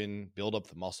condition, build up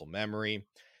the muscle memory.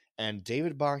 And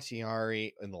David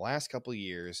Bakhtiari in the last couple of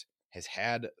years has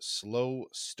had slow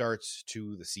starts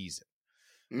to the season.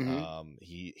 Mm-hmm.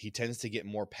 He tends to get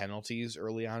more penalties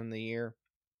early on in the year,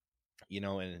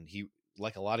 and he,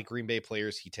 like a lot of Green Bay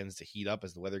players, he tends to heat up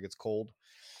as the weather gets cold.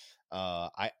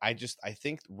 I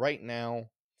think right now,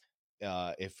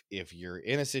 if you're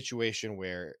in a situation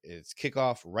where it's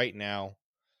kickoff right now,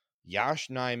 Josh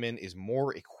Nijman is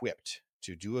more equipped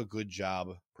to do a good job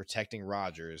protecting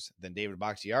Rodgers than David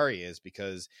Bakhtiari is,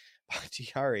 because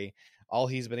Bakhtiari, all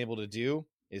he's been able to do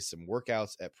is some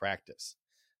workouts at practice.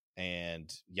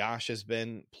 And Yash has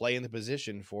been playing the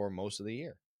position for most of the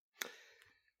year.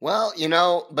 Well,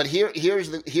 but here's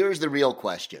the real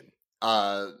question,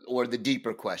 or the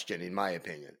deeper question, in my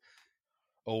opinion.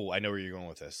 Oh, I know where you're going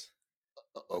with this.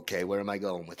 Okay, where am I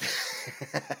going with this?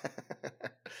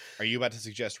 Are you about to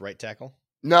suggest right tackle?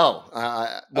 No.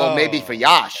 Maybe for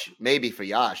Yash,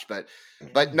 but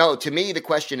no. To me, the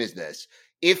question is this: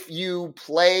 if you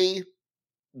play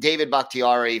David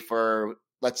Bakhtiari for,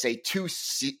 let's say, two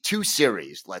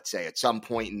series, let's say at some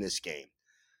point in this game,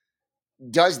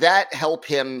 does that help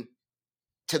him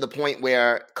to the point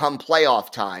where come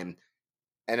playoff time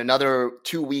and another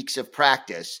 2 weeks of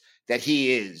practice that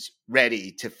he is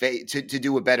ready to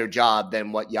do a better job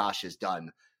than what Yash has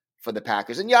done for the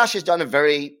Packers? And Yash has done a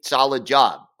very solid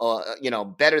job,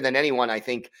 better than anyone I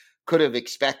think could have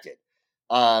expected.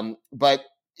 But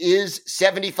is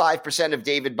 75% of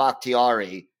David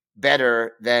Bakhtiari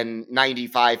better than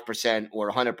 95%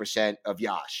 or 100% of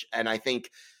Yash? And I think,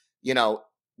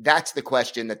 that's the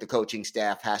question that the coaching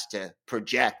staff has to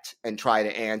project and try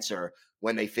to answer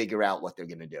when they figure out what they're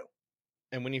going to do.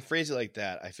 And when you phrase it like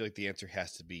that, I feel like the answer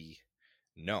has to be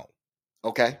no.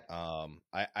 Okay.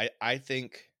 I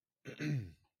think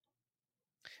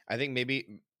I think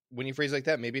maybe when you phrase it like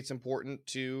that, maybe it's important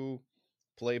to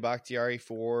play Bakhtiari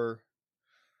for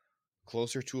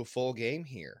closer to a full game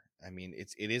here. I mean,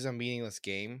 it is a meaningless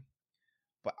game,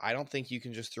 but I don't think you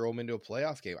can just throw him into a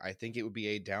playoff game. I think it would be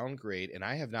a downgrade, and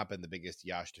I have not been the biggest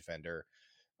Yash defender,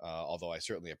 although I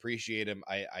certainly appreciate him.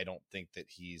 I don't think that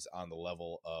he's on the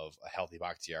level of a healthy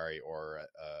Bakhtiari or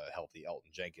a healthy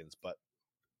Elton Jenkins, but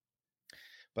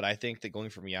I think that going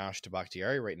from Yash to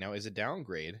Bakhtiari right now is a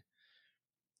downgrade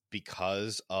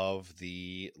because of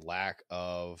the lack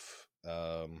of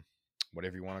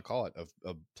whatever you want to call it,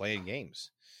 of playing games.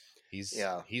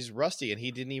 He's rusty, and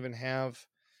he didn't even have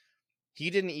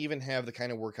the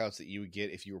kind of workouts that you would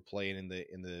get if you were playing in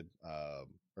the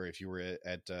or if you were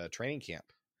at training camp,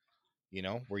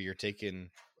 where you're taking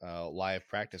live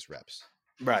practice reps.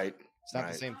 Right. It's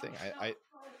not the same thing.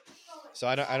 So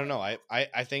I don't know.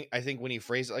 I think when you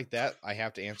phrase it like that, I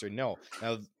have to answer no.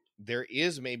 Now there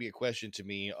is maybe a question to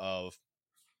me of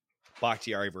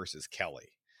Bakhtiari versus Kelly.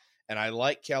 And I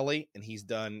like Kelly, and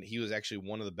he was actually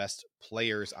one of the best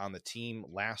players on the team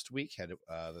last week, had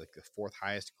the fourth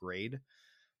highest grade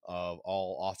of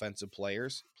all offensive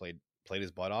players, played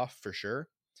his butt off for sure.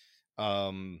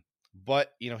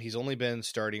 But he's only been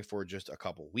starting for just a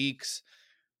couple weeks.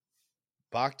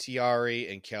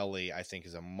 Bakhtiari and Kelly, I think,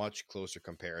 is a much closer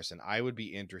comparison. I would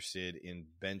be interested in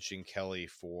benching Kelly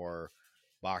for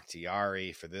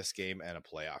Bakhtiari for this game and a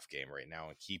playoff game right now,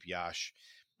 and keep Yash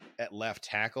at left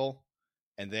tackle.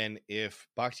 And then if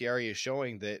Bakhtiari is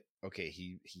showing that, okay,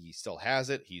 he still has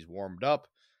it, he's warmed up,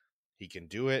 he can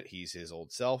do it, he's his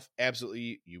old self,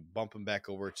 absolutely, you bump him back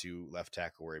over to left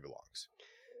tackle where he belongs.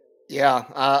 Yeah,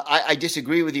 I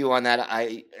disagree with you on that.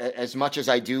 As much as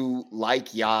I do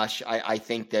like Yash, I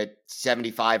think that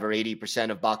 75 or 80%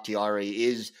 of Bakhtiari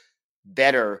is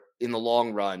better in the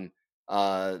long run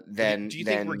than. Do you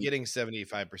think we're getting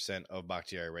 75% of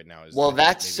Bakhtiari right now?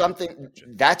 That's something.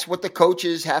 That's what the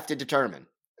coaches have to determine,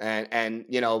 and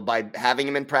by having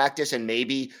him in practice and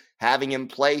maybe having him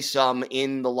play some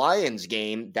in the Lions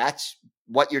game, that's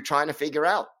what you're trying to figure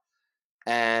out.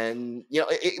 And,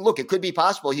 it could be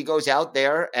possible he goes out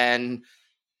there and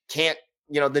can't,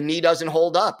 the knee doesn't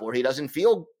hold up, or he doesn't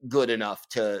feel good enough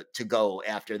to go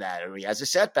after that, or he has a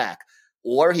setback,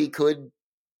 or he could,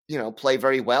 play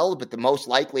very well. But the most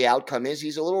likely outcome is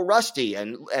he's a little rusty,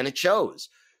 and it shows.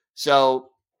 So,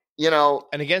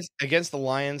 and against the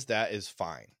Lions, that is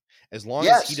fine. As long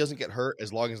as he doesn't get hurt,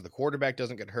 as long as the quarterback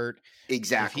doesn't get hurt.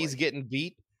 Exactly. If he's getting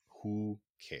beat, who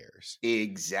cares?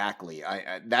 Exactly.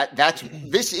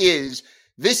 This is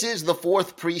the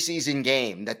fourth preseason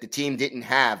game that the team didn't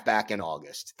have back in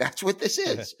August. That's what this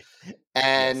is.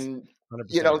 And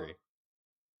yes,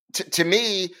 to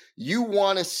me, you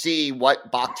want to see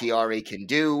what Bakhtiari can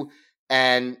do,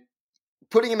 and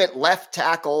putting him at left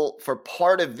tackle for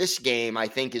part of this game, I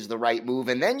think, is the right move.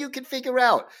 And then you can figure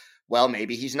out, well,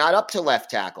 maybe he's not up to left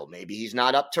tackle, maybe he's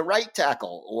not up to right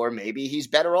tackle, or maybe he's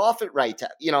better off at right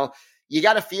tackle. You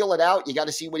got to feel it out. You got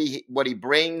to see what he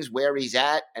brings, where he's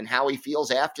at, and how he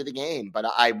feels after the game. But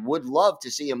I would love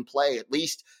to see him play at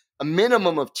least a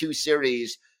minimum of 2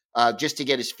 series just to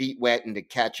get his feet wet and to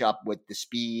catch up with the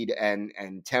speed and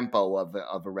tempo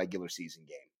of a regular season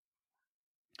game.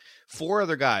 4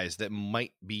 other guys that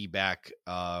might be back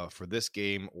for this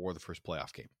game or the first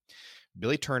playoff game.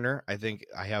 Billy Turner, I think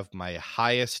I have my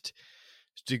highest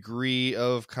degree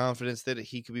of confidence that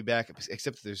he could be back,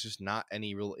 except there's just not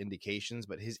any real indications,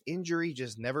 but his injury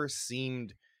just never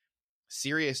seemed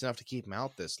serious enough to keep him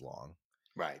out this long.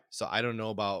 Right. So I don't know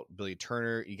about Billy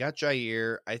Turner. You got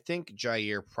Jair. I think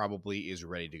Jair probably is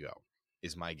ready to go,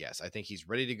 is my guess. I think he's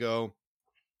ready to go,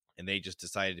 and they just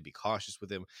decided to be cautious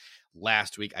with him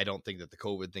last week. I don't think that the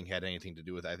COVID thing had anything to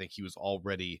do with it. I think he was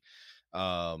already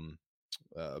not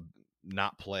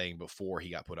playing before he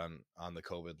got put on the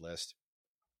COVID list.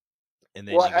 And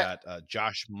then got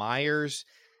Josh Myers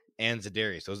and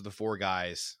Za'Darius. Those are the 4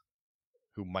 guys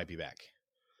who might be back.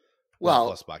 Well,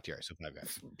 plus Bakhtiari, so 5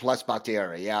 guys. Plus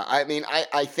Bakhtiari, yeah. I mean,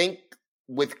 I think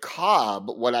with Cobb,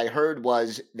 what I heard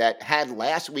was that had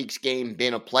last week's game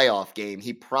been a playoff game,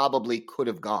 he probably could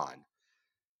have gone.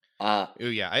 I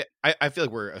feel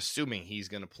like we're assuming he's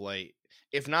going to play,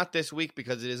 if not this week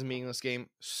because it is a meaningless game,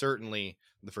 certainly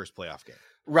the first playoff game.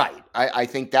 Right. I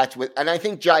think that's what, and I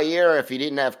think Jair, if he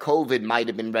didn't have COVID, might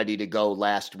have been ready to go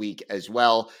last week as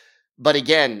well. But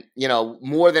again,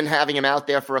 more than having him out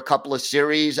there for a couple of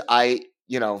series, I,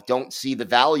 don't see the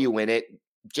value in it.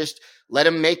 Just let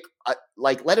him make,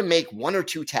 let him make 1 or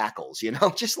 2 tackles,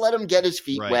 just let him get his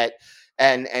feet wet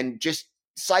and just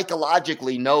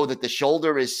psychologically know that the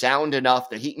shoulder is sound enough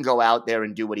that he can go out there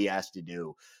and do what he has to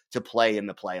do to play in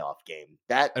the playoff game.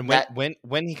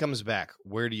 When he comes back,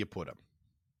 where do you put him?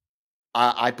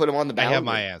 I put him on the boundary. I have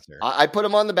my answer. I put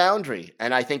him on the boundary,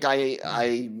 and I think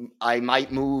I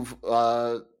might move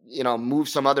move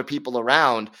some other people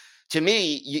around. To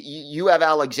me, you have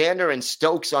Alexander and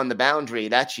Stokes on the boundary.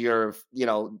 That's your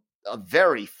a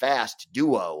very fast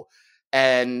duo,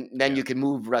 and then you can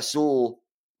move Rasul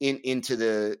into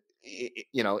the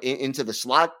into the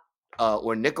slot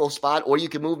or nickel spot, or you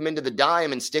can move him into the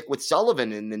dime and stick with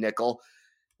Sullivan in the nickel.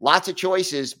 Lots of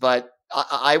choices, but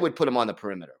I would put him on the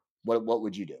perimeter. What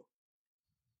would you do?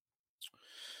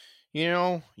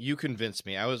 You convinced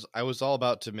me. I was all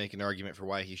about to make an argument for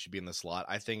why he should be in the slot.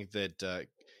 I think that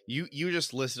you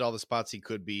just listed all the spots he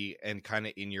could be and kind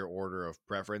of in your order of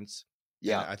preference.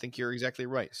 Yeah, and I think you're exactly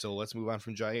right. So let's move on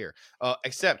from Jair.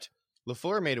 Except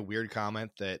LaFleur made a weird comment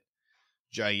that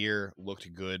Jair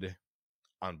looked good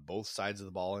on both sides of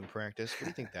the ball in practice. What do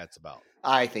you think that's about?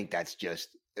 I think that's just,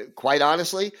 quite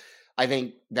honestly, I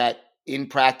think that in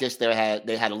practice they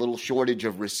had a little shortage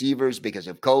of receivers because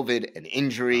of COVID and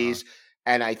injuries.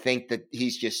 And I think that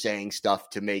he's just saying stuff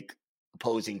to make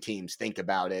opposing teams think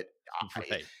about it.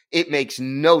 Right. It makes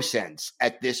no sense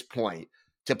at this point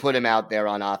to put him out there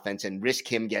on offense and risk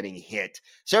him getting hit.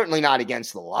 Certainly not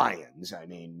against the Lions. I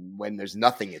mean, when there's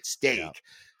nothing at stake. Yeah.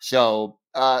 So,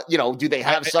 do they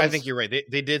have some? I think you're right.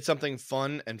 They did something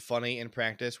fun and funny in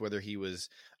practice, whether he was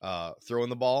throwing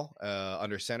the ball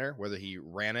under center, whether he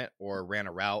ran it or ran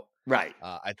a route. Right.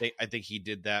 I think he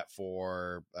did that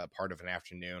for part of an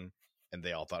afternoon, and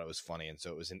they all thought it was funny. And so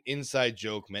it was an inside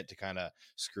joke meant to kind of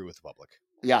screw with the public.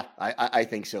 Yeah, I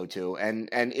think so too. And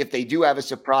if they do have a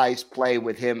surprise play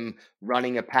with him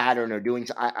running a pattern or doing,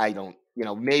 I don't,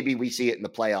 maybe we see it in the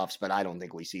playoffs, but I don't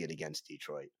think we see it against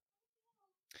Detroit.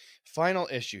 Final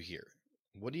issue here.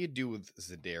 What do you do with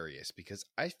Za'Darius? Because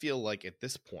I feel like at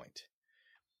this point,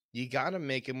 you got to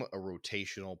make him a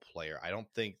rotational player. I don't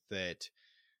think that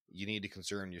you need to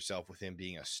concern yourself with him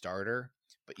being a starter,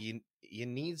 but you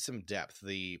need some depth.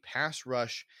 The pass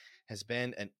rush has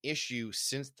been an issue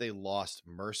since they lost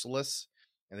Merciless,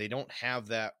 and they don't have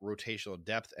that rotational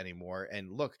depth anymore.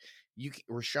 And look,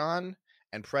 Rashawn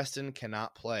and Preston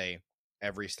cannot play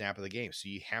every snap of the game, so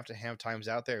you have to have times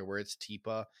out there where it's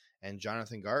Tipa and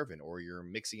Jonathan Garvin, or you're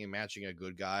mixing and matching a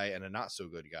good guy and a not so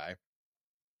good guy.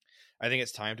 I think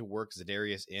it's time to work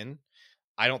Za'Darius in.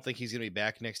 I don't think he's going to be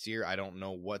back next year. I don't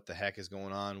know what the heck is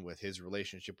going on with his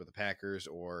relationship with the Packers,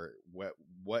 or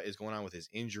what is going on with his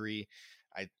injury.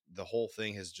 The whole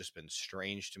thing has just been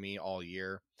strange to me all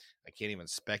year. I can't even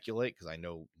speculate because I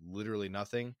know literally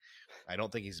nothing. I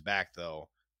don't think he's back though.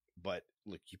 But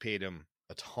look, you paid him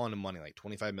a ton of money, like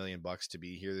 $25 million to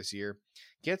be here this year.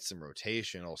 Get some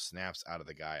rotational snaps out of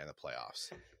the guy in the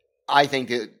playoffs. I think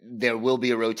that there will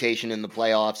be a rotation in the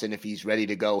playoffs, and if he's ready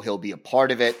to go, he'll be a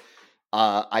part of it.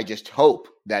 I just hope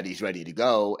that he's ready to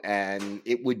go, and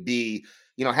it would be,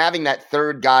 having that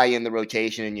third guy in the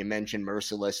rotation, and you mentioned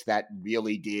Merciless, that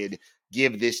really did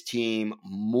give this team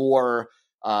more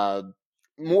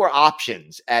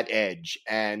options at edge.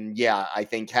 And yeah, I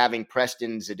think having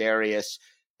Preston, Za'Darius,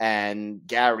 and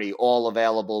Gary all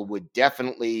available would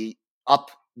definitely up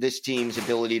this team's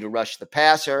ability to rush the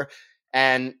passer.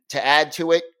 And to add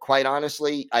to it, quite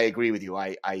honestly, I agree with you.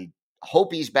 I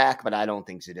hope he's back, but I don't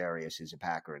think Za'Darius is a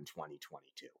Packer in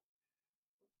 2022.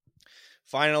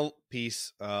 Final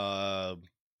piece. I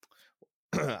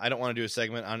don't want to do a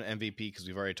segment on MVP because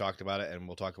we've already talked about it, and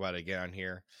we'll talk about it again on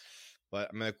here. But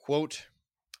I'm going to quote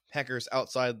Packers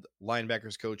outside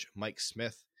linebackers coach Mike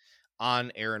Smith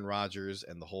on Aaron Rodgers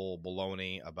and the whole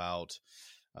baloney about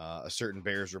a certain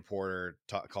Bears reporter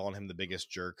calling him the biggest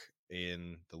jerk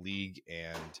in the league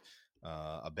and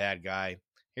a bad guy.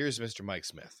 Here's Mr. Mike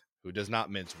Smith, who does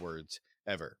not mince words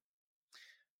ever.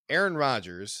 Aaron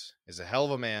Rodgers is a hell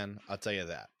of a man, I'll tell you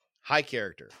that. High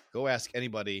character. Go ask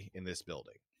anybody in this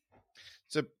building.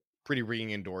 It's a pretty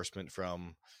ringing endorsement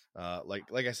from, like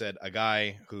I said, a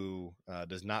guy who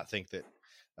does not think that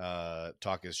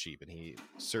talk is cheap, and he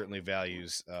certainly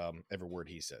values every word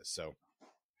he says. So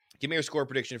give me your score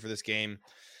prediction for this game.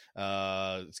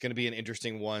 It's going to be an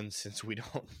interesting one since we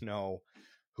don't know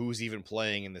who's even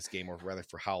playing in this game, or rather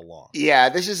for how long. Yeah,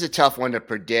 this is a tough one to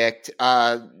predict.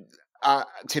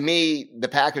 To me, the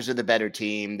Packers are the better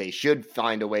team. They should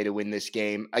find a way to win this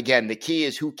game. Again, the key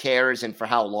is who cares and for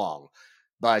how long.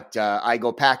 But I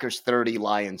go Packers 30,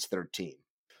 Lions 13.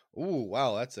 Ooh,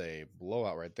 wow, that's a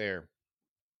blowout right there.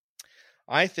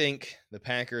 I think the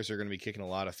Packers are going to be kicking a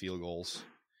lot of field goals.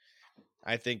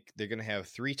 I think they're going to have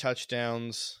 3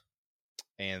 touchdowns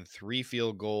and 3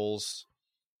 field goals,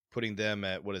 putting them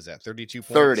at, 32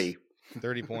 points?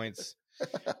 30 points.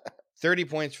 30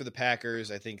 points for the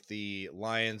Packers. I think the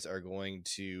Lions are going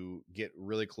to get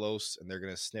really close, and they're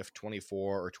going to sniff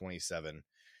 24 or 27,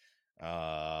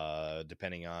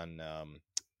 depending on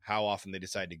how often they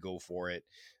decide to go for it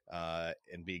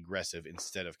and be aggressive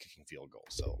instead of kicking field goals.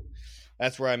 So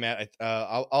that's where I'm at.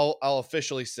 I'll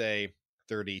officially say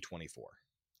 30-24.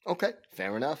 Okay,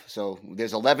 fair enough. So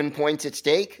there's 11 points at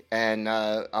stake, and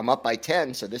I'm up by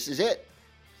 10, so this is it.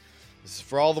 This is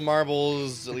for all the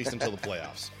marbles, at least until the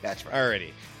playoffs. That's right.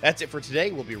 Alrighty. That's it for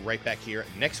today. We'll be right back here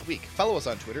next week. Follow us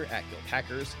on Twitter at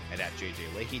GoPackers and at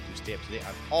JJ Leahy to stay up to date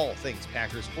on all things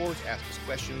Packers, or to ask us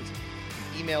questions. You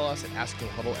can email us at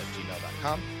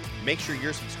asknohuddle@gmail.com. Make sure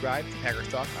you're subscribed to Packers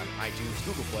Talk on iTunes,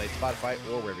 Google Play, Spotify,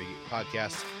 or wherever you get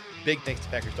podcasts. Big thanks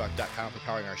to PackersTalk.com for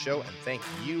powering our show, and thank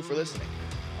you for listening.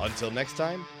 Until next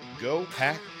time, go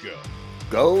Pack, go.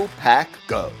 Go Pack,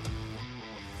 go.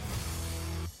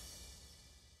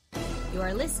 You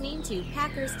are listening to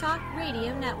Packers Talk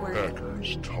Radio Network.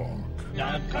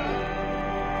 PackersTalk.com.